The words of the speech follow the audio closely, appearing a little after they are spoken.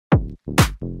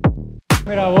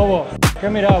Mira, bobo. ¿Qué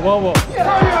mira, bobo?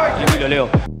 Tranquilo, Leo.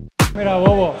 Mira,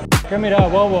 bobo. ¿Qué mira,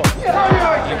 bobo?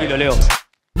 Tranquilo, Leo.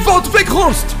 Wout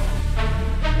Weghorst!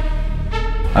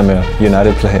 I'm a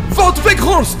United player. Wout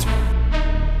Weghorst!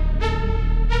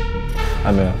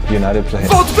 I'm a United player.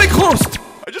 Wout Weghorst!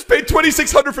 I just paid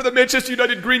 $2,600 for the Manchester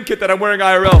United green kit that I'm wearing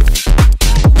IRL.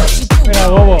 Mira,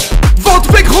 bobo. Wout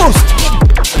Weghorst!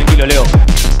 Tranquilo, Leo.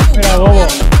 Mira, bobo.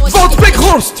 Wout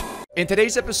Weghorst! In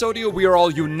today's episodia, we are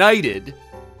all united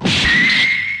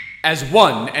as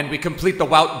one, and we complete the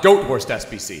Wout Weghorst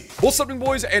SBC. What's up,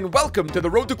 boys, and welcome to the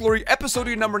Road to Glory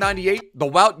episodia number 98, the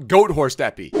Wout Weghorst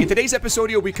Epi. In today's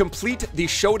episodia, we complete the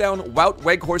Showdown Wout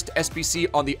Weghorst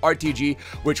SBC on the RTG,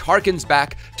 which harkens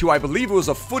back to, I believe it was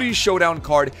a footy showdown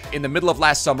card in the middle of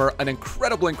last summer. An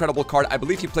incredible card. I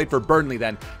believe he played for Burnley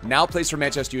then, now plays for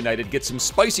Manchester United, gets some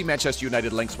spicy Manchester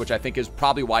United links, which I think is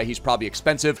probably why he's probably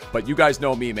expensive. But you guys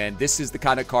know me, man. This is the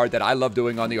kind of card that I love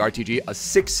doing on the RTG, a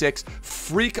 6'6"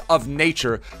 freak of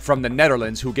nature from the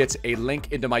Netherlands who gets a link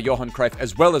into my Johan Cruyff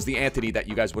as well as the Anthony that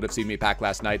you guys would have seen me pack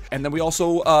last night. And then we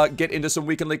also get into some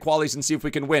weekend league qualies and see if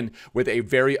we can win with a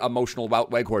very emotional Wout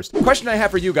Weghorst. Question I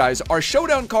have for you guys, are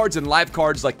showdown cards and live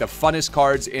cards like the funnest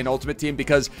cards in Ultimate Team?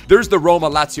 Because there's the Roma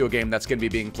Lazio game that's going to be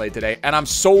being played today, and I'm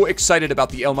so excited about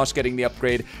the Elmas getting the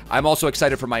upgrade. I'm also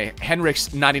excited for my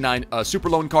Henrichs 99 super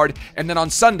loan card, and then on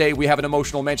Sunday we have an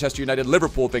emotional Manchester United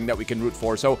Liverpool thing that we can root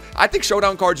for. So I think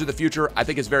showdown cards are the future. I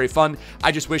think it's very fun.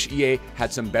 I just wish EA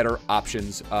had some better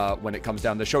options when it comes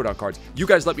down to showdown cards. You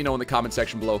guys let me know in the comment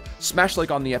section below. Smash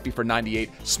like on the Epi for 98.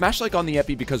 Smash like on the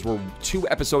Epi because we're 2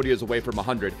 episodias away from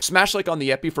 100. Smash like on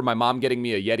the Epi for my mom getting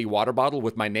me a Yeti water bottle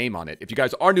with my name on it. If you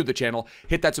guys are new to the channel,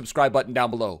 hit that subscribe button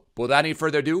down below. But without any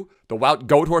further ado, the Wout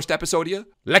Weghorst episodia,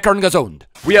 lekker gezond.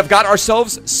 We have got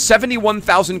ourselves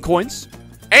 71,000 coins,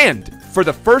 and for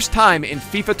the first time in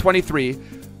FIFA 23,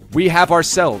 we have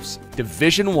ourselves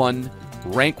Division 1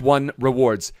 Rank 1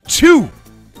 rewards. 2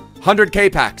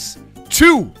 100k packs.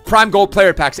 2 Prime Gold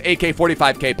player packs, AK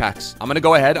 45k packs. I'm going to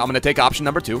go ahead. I'm going to take option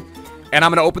number 2. And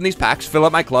I'm going to open these packs, fill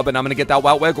up my club, and I'm going to get that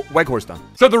Wout Weghorst done.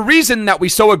 So the reason that we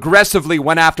so aggressively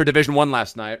went after Division 1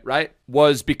 last night, right,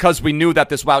 was because we knew that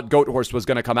this Wout Weghorst was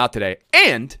going to come out today.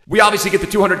 And we obviously get the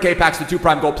 200k packs, the 2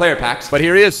 Prime Gold player packs. But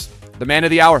here he is, the man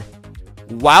of the hour.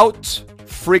 Wout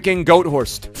freaking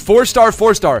Weghorst. 4-star,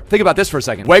 4-star. Think about this for a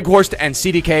second. Weghorst and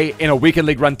CDK in a weekend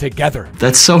league run together.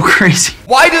 That's so crazy.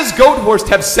 Why does Weghorst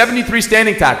have 73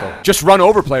 standing tackle? Just run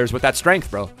over players with that strength,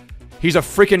 bro. He's a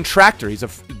freaking tractor. He's a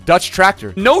Dutch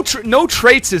tractor. No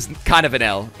traits is kind of an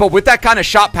L, but with that kind of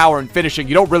shot power and finishing,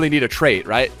 you don't really need a trait,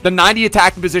 right? The 90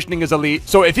 attacking positioning is elite.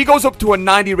 So if he goes up to a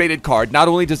 90 rated card, not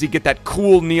only does he get that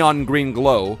cool neon green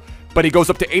glow, but he goes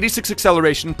up to 86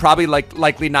 acceleration, probably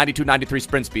likely 92, 93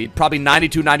 sprint speed, probably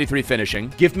 92, 93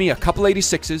 finishing. Give me a couple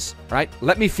 86s, right?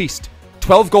 Let me feast.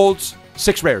 12 golds,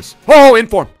 6 rares. Oh,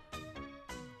 inform.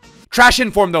 Trash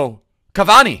inform, though.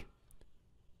 Cavani.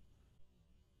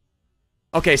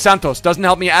 Okay, Santos doesn't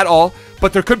help me at all,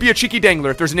 but there could be a cheeky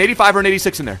dangler if there's an 85 or an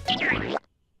 86 in there.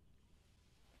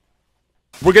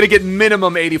 We're going to get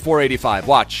minimum 84, 85.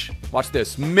 Watch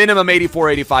this. Minimum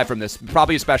 84, 85 from this.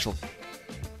 Probably a special.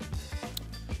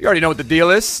 You already know what the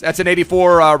deal is. That's an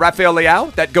 84 Rafael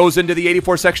Leao that goes into the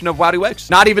 84 section of Wouty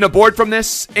Weghs. Not even a board from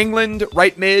this. England,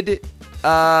 right mid,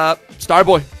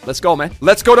 Starboy. Let's go, man.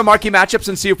 Let's go to marquee matchups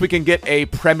and see if we can get a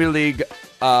Premier League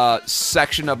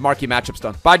section of marquee matchups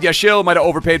done. Badiashil might have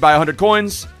overpaid by 100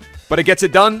 coins, but it gets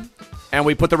it done. And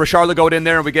we put the Richarlison goat in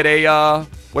there and we get a,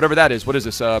 whatever that is. What is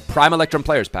this? Prime Electrum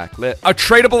Players Pack. Lit. A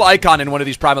tradable icon in one of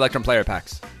these Prime Electrum Player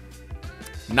Packs.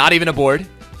 Not even a board.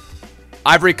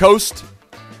 Ivory Coast.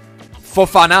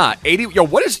 Fofana, 80. Yo,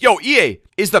 what is, yo, EA,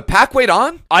 is the pack weight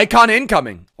on? Icon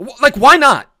incoming. Like, why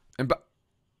not? And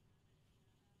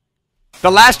the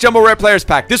last Jumbo Rare Players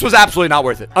Pack. This was absolutely not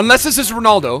worth it. Unless this is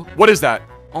Ronaldo. What is that?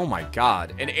 Oh my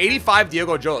God. An 85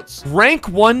 Diego Jotes. Rank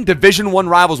 1 Division 1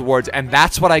 Rivals Awards, and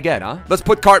that's what I get, huh? Let's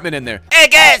put Cartman in there.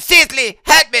 Again, Sisley,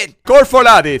 Hetman.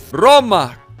 Corfoladis,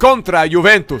 Roma contra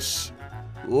Juventus.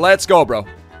 Let's go, bro.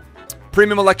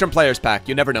 Premium Electrum Players Pack.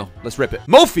 You never know. Let's rip it.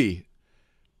 Mofi.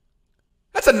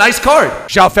 That's a nice card.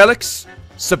 João Felix,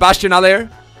 Sebastian Aller,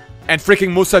 and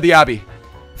freaking Moussa Diaby.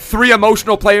 3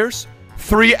 emotional players,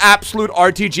 3 absolute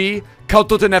RTG,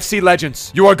 Cultoton FC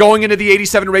legends. You are going into the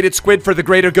 87 rated squid for the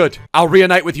greater good. I'll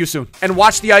reunite with you soon. And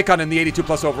watch the icon in the 82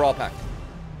 plus overall pack.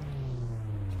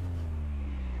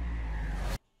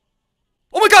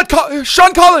 Oh my God,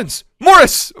 Sean Collins,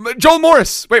 Morris, Joel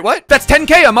Morris. Wait, what? That's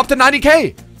 10k, I'm up to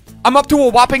 90k. I'm up to a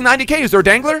whopping 90k. Is there a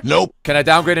dangler? Nope. Can I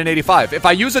downgrade an 85? If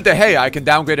I use a De Gea, I can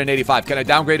downgrade an 85. Can I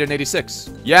downgrade an 86?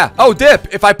 Yeah. Oh,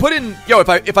 dip. If I put in, yo,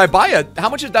 if I buy a, how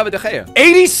much is David De Gea?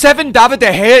 87 David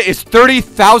De Gea is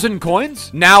 30,000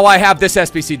 coins. Now I have this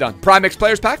SBC done. Prime X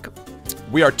Players Pack.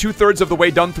 We are 2/3 of the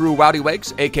way done through Wouty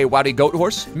Weghs, aka Wouty Goat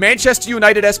Horse. Manchester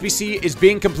United SBC is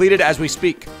being completed as we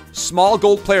speak. Small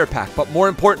gold player pack, but more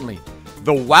importantly,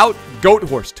 the Wout Goat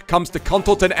Weghorst comes to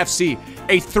Kuntleton FC,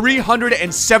 a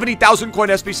 370,000 coin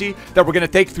SBC that we're going to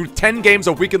take through 10 games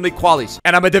of Weekend League qualies.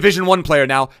 And I'm a Division 1 player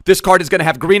now. This card is going to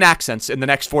have green accents in the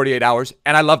next 48 hours,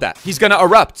 and I love that. He's going to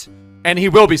erupt, and he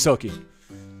will be silky.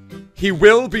 He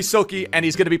will be silky, and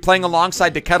he's going to be playing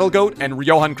alongside the Kettle Goat and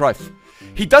Johan Cruyff.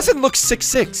 He doesn't look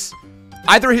 6'6".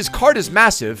 Either his card is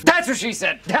massive. That's what she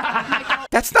said.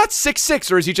 That's not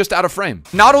 6'6", or is he just out of frame?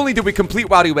 Not only did we complete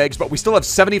Wouty Weghs, but we still have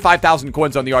 75,000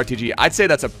 coins on the RTG. I'd say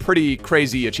that's a pretty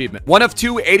crazy achievement. One of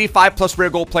two 85 plus rare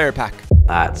gold player pack.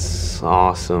 That's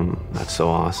awesome. That's so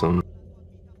awesome.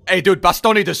 Hey, dude,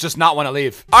 Bastoni does just not want to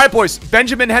leave. All right, boys.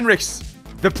 Benjamin Henrichs,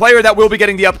 the player that will be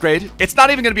getting the upgrade. It's not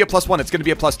even going to be a +1. It's going to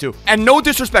be a +2. And no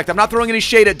disrespect. I'm not throwing any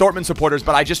shade at Dortmund supporters,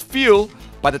 but I just feel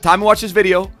by the time I watch this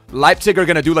video, Leipzig are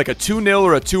going to do like a 2-0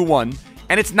 or a 2-1.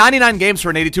 And it's 99 games for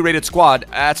an 82 rated squad.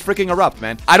 That's freaking erupt,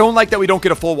 man. I don't like that we don't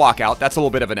get a full walkout. That's a little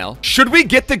bit of an L. Should we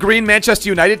get the green Manchester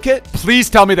United kit? Please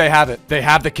tell me they have it. They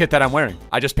have the kit that I'm wearing.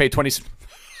 I just paid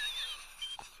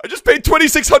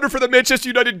 2,600 for the Manchester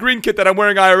United green kit that I'm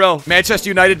wearing IRL. Manchester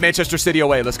United, Manchester City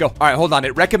away. Let's go. All right, hold on.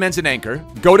 It recommends an anchor.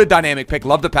 Go to dynamic pick.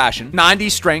 Love the passion. 90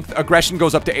 strength. Aggression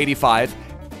goes up to 85.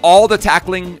 All the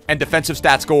tackling and defensive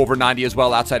stats go over 90 as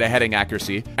well, outside of heading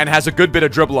accuracy, and has a good bit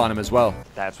of dribble on him as well.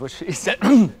 That's what she said.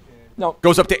 No.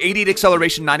 Goes up to 88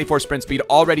 acceleration, 94 sprint speed,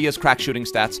 already has crack shooting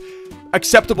stats.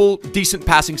 Acceptable, decent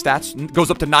passing stats. Goes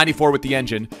up to 94 with the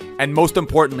engine. And most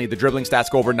importantly, the dribbling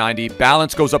stats go over 90.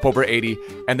 Balance goes up over 80.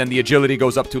 And then the agility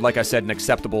goes up to, like I said, an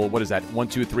acceptable, what is that? 1,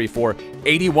 2, 3, 4.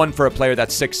 81 for a player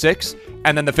that's 6'6".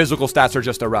 And then the physical stats are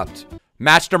just erupt.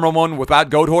 Match number 1 without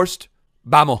Goat Horst.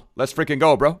 Vamos. Let's freaking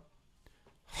go, bro.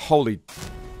 Holy...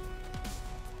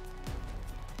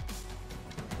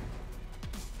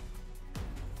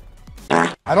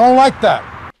 I don't like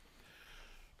that.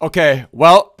 Okay,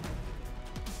 well...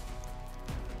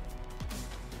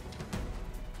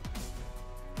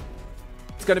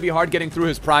 It's gonna be hard getting through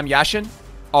his prime Yashin.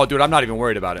 Oh, dude, I'm not even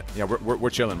worried about it. Yeah, we're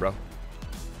chilling, bro.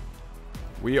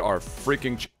 We are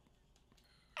freaking...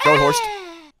 Goat Horst.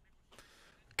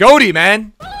 Goaty,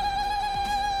 man!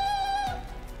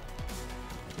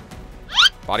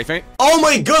 Body feint. Oh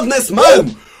my goodness,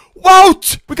 man!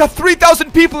 Wout! We got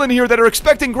 3,000 people in here that are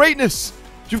expecting greatness.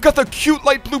 You've got the cute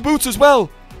light blue boots as well.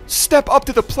 Step up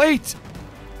to the plate.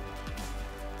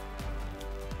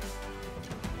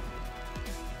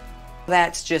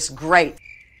 That's just great.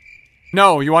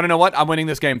 No, you want to know what? I'm winning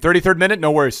this game. 33rd minute,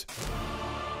 no worries.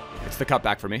 It's the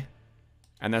cutback for me.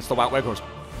 And that's the Wout Weghorst.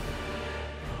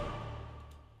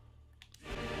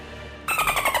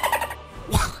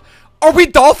 Are we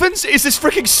dolphins? Is this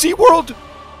freaking SeaWorld?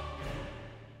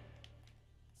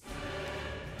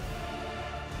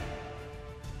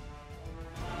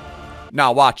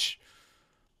 Now, watch.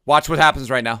 Watch what happens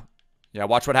right now. Yeah,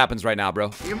 watch what happens right now, bro.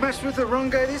 You messed with the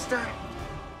wrong guy this time.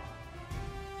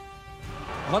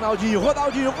 Ronaldinho,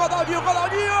 Ronaldinho, Ronaldinho,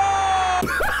 Ronaldinho!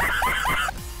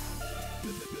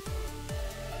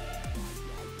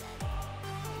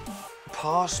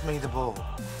 Pass me the ball.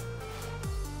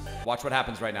 Watch what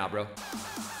happens right now, bro.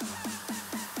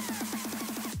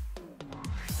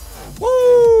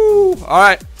 Woo! All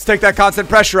right, let's take that constant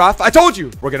pressure off. I told you,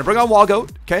 we're gonna bring on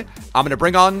Walgoat. Okay, I'm gonna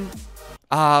bring on.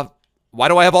 Why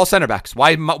do I have all center backs?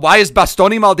 Why is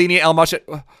Bastoni, Maldini, El Mache?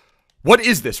 What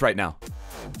is this right now?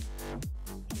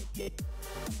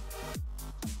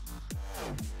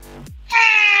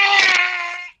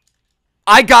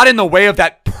 I got in the way of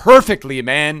that perfectly,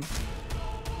 man.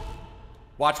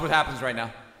 Watch what happens right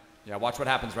now. Yeah, watch what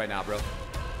happens right now, bro.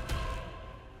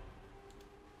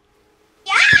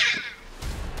 Yeah.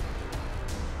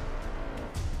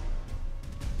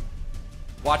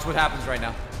 Watch what happens right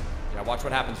now. Yeah, watch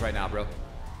what happens right now, bro.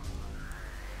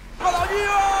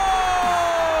 Ronaldinho!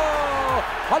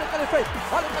 Olha o que ele fez!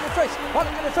 Olha o que ele fez! Olha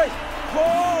o que ele fez!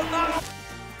 Ronaldo!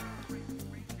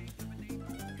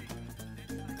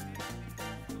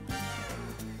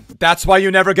 That's why you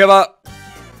never give up.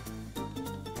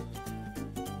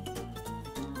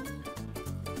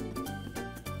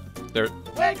 There.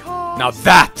 Now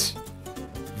that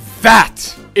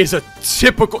is a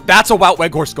typical, that's a Wout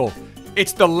Weghorst goal.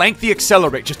 It's the lengthy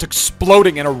accelerate just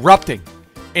exploding and erupting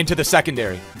into the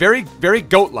secondary. Very, very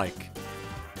goat-like.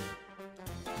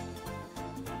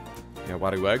 Yeah,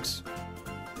 Wout Weghorst.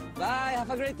 Bye, have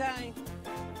a great time.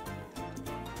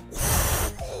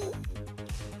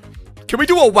 Can we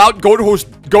do a Wout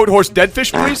Weghorst dead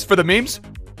fish, please, for the memes?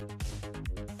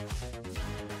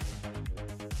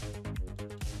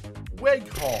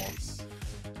 Weghorst.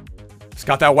 He's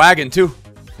got that wagon too.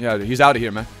 Yeah, he's out of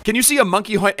here, man. Can you see a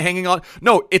monkey hanging on?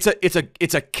 No, it's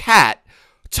a cat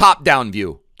top down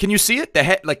view. Can you see it? The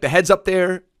head, like the head's up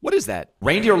there. What is that?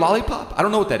 Reindeer lollipop? I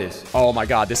don't know what that is. Oh my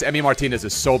god, this Emi Martinez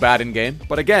is so bad in game.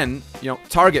 But again, you know,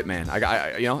 target man.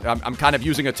 I'm kind of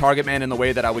using a target man in the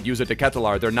way that I would use a De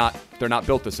Ketelaar. They're not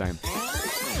built the same.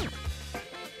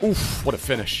 Oof, what a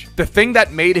finish. The thing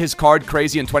that made his card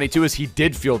crazy in 22 is he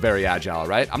did feel very agile,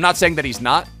 right? I'm not saying that he's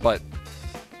not, but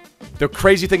the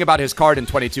crazy thing about his card in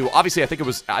 22, obviously I think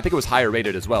it was higher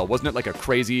rated as well. Wasn't it like a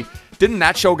crazy, didn't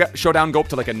that showdown go up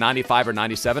to like a 95 or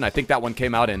 97? I think that one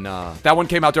came out in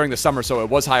during the summer, so it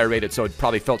was higher rated, so it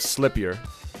probably felt slippier.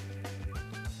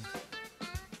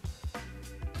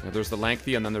 Yeah, there's the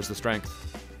lengthy and then there's the strength.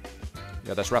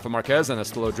 Yeah, that's Rafa Marquez, and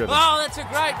that's the low driven. Oh, that's a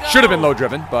great goal. Should have been low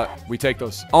driven, but we take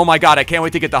those. Oh my god, I can't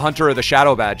wait to get the Hunter or the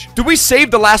Shadow badge. Do we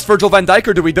save the last Virgil van Dijk,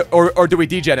 or do we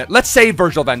degen it? Let's save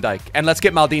Virgil van Dijk, and let's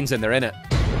get Maldines in there, innit?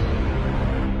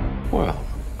 Well,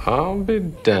 I'll be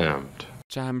damned.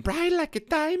 Shine bright like a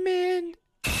diamond.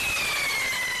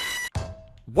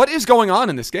 What is going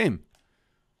on in this game?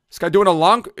 This guy doing a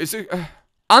long... Is it...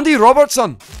 Andy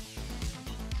Robertson.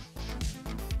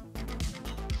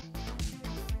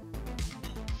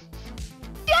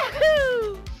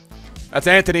 That's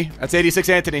Anthony. That's 86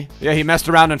 Anthony. Yeah, he messed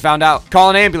around and found out. Call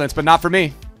an ambulance, but not for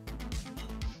me.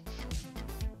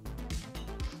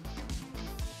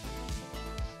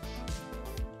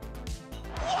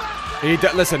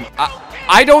 Listen,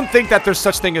 I don't think that there's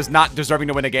such thing as not deserving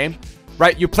to win a game.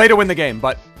 Right? You play to win the game,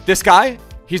 but this guy,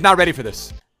 he's not ready for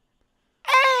this.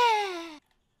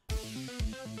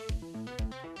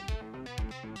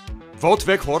 Wout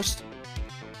Weghorst.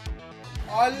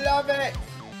 I love it.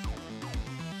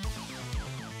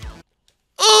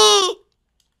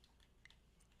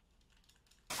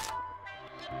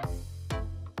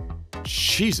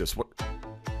 Jesus, what? That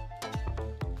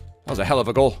was a hell of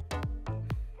a goal.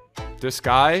 This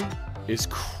guy is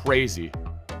crazy.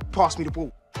 Pass me the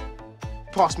ball.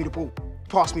 Pass me the ball.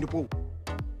 Pass me the ball.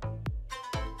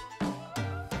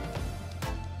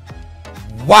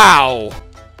 Wow.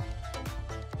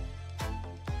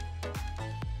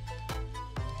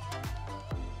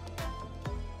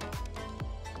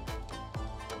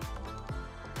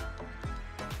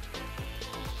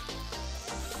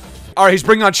 All right, he's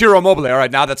bringing on Ciro Immobile. All right,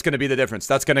 now that's going to be the difference.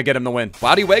 That's going to get him the win.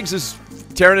 Wout Weghorst is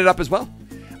tearing it up as well.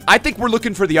 I think we're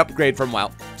looking for the upgrade from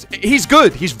Wout. He's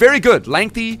good. He's very good.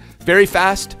 Lengthy, very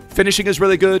fast. Finishing is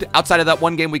really good. Outside of that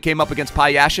one game we came up against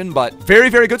Pai Yashin, but very,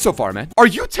 very good so far, man. Are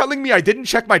you telling me I didn't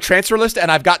check my transfer list and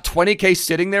I've got 20K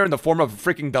sitting there in the form of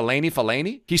freaking Delaney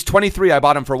Fellaini? He's 23. I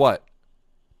bought him for what?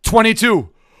 22.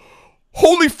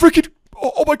 Holy freaking...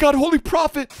 Oh my god, holy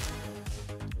profit.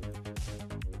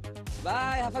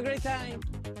 Bye, have a great time.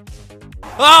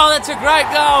 Oh, that's a great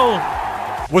goal.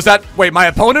 Was that, wait, my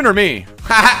opponent or me?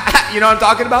 You know what I'm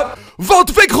talking about?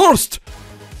 Wout Weghorst!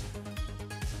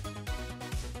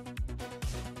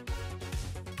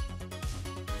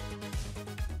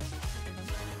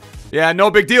 Yeah, no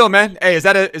big deal, man. Hey, is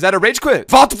that a rage quit?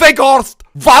 Wout Weghorst!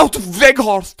 Wout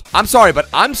Weghorst! I'm sorry, but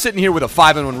I'm sitting here with a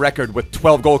 5-1 record with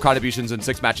 12 goal contributions in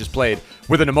 6 matches played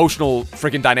with an emotional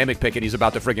freaking dynamic pick, and he's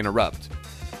about to freaking erupt.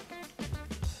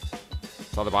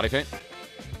 Saw the body feint.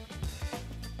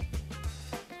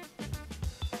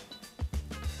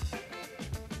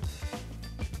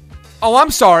 Oh,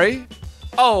 I'm sorry.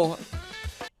 Oh.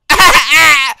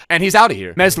 And he's out of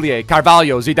here. Meslier,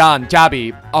 Carvalho, Zidane,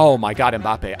 Xabi. Oh my god,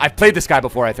 Mbappe. I've played this guy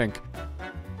before, I think.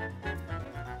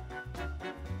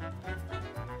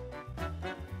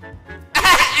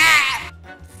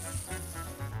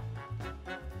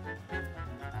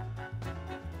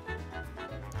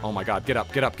 Oh my god, get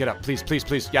up, get up, get up. Please, please,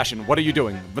 please. Yashin, what are you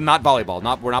doing? Not volleyball.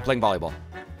 We're not playing volleyball.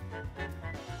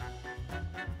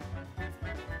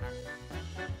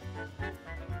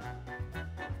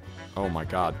 Oh my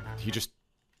god. He just...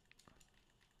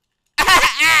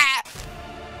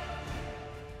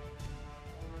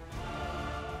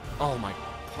 Oh my...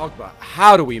 Pogba.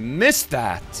 How do we miss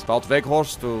that? Wout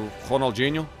Weghorst to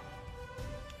Ronaldinho.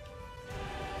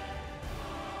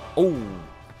 Oh.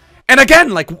 And again,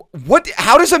 like, what?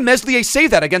 How does a Meslier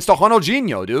save that against a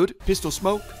Ronaldinho, dude? Pistol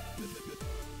smoke.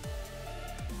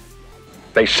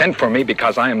 They sent for me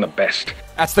because I am the best.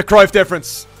 That's the Cruyff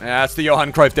difference. Yeah, that's the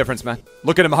Johan Cruyff difference, man.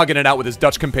 Look at him hugging it out with his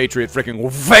Dutch compatriot, freaking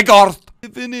Weghorst.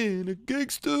 Living in a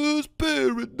gangster's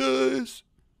paradise.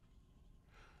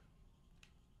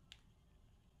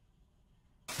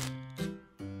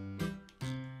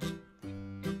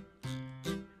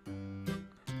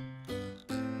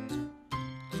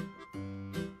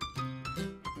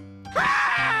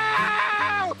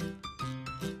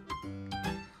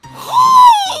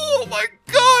 Oh my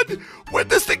god! When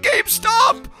does the game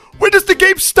stop? When does the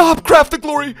game stop, Craft the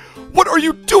Glory? What are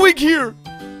you doing here?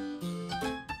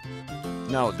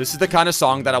 No, this is the kind of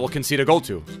song that I will concede a goal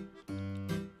to.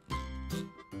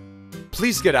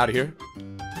 Please get out of here.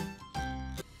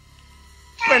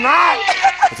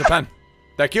 It's a pen.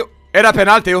 Thank you. Era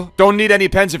penal, tío. Don't need any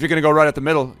pens if you're gonna go right at the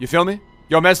middle. You feel me?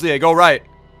 Yo, Meslier, go right.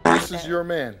 This is your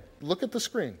man. Look at the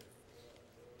screen.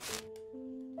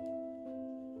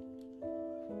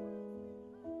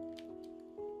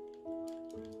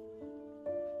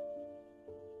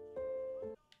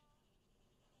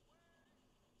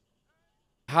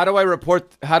 How do I report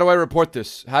this? How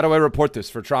do I report this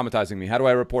for traumatizing me? How do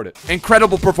I report it?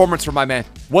 Incredible performance from my man.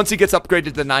 Once he gets upgraded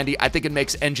to the 90, I think it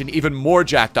makes Engine even more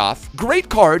jacked off. Great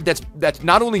card that's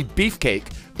not only beefcake,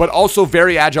 but also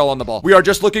very agile on the ball. We are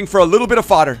just looking for a little bit of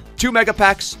fodder. 2 mega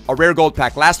packs, a rare gold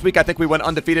pack. Last week, I think we went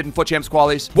undefeated in Foot Champs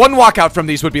qualies. 1 walkout from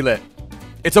these would be lit.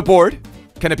 It's a board.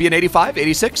 Can it be an 85,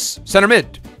 86? Center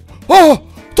mid. Oh,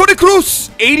 Tony Cruz.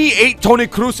 88 Tony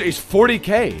Cruz is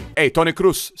 40K. Hey, Tony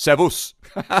Cruz, Sevus.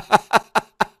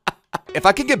 If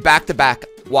I could get back-to-back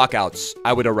walkouts,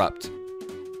 I would erupt.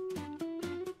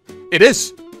 It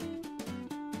is.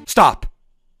 Stop.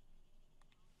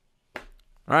 All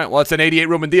right, well, it's an 88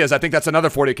 Ruben Diaz. I think that's another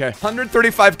 40K.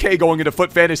 135K going into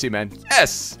Foot Fantasy, man.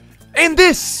 Yes. And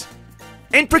this.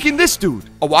 And freaking this dude.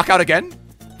 A walkout again?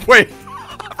 Wait.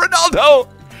 Ronaldo.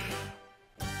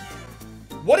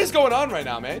 What is going on right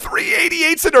now, man?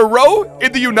 388s in a row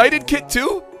in the United kit,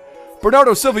 too?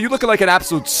 Bernardo Silva, you looking like an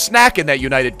absolute snack in that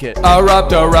United kit.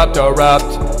 Erupt, erupt,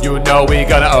 erupt. You know we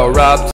gonna erupt.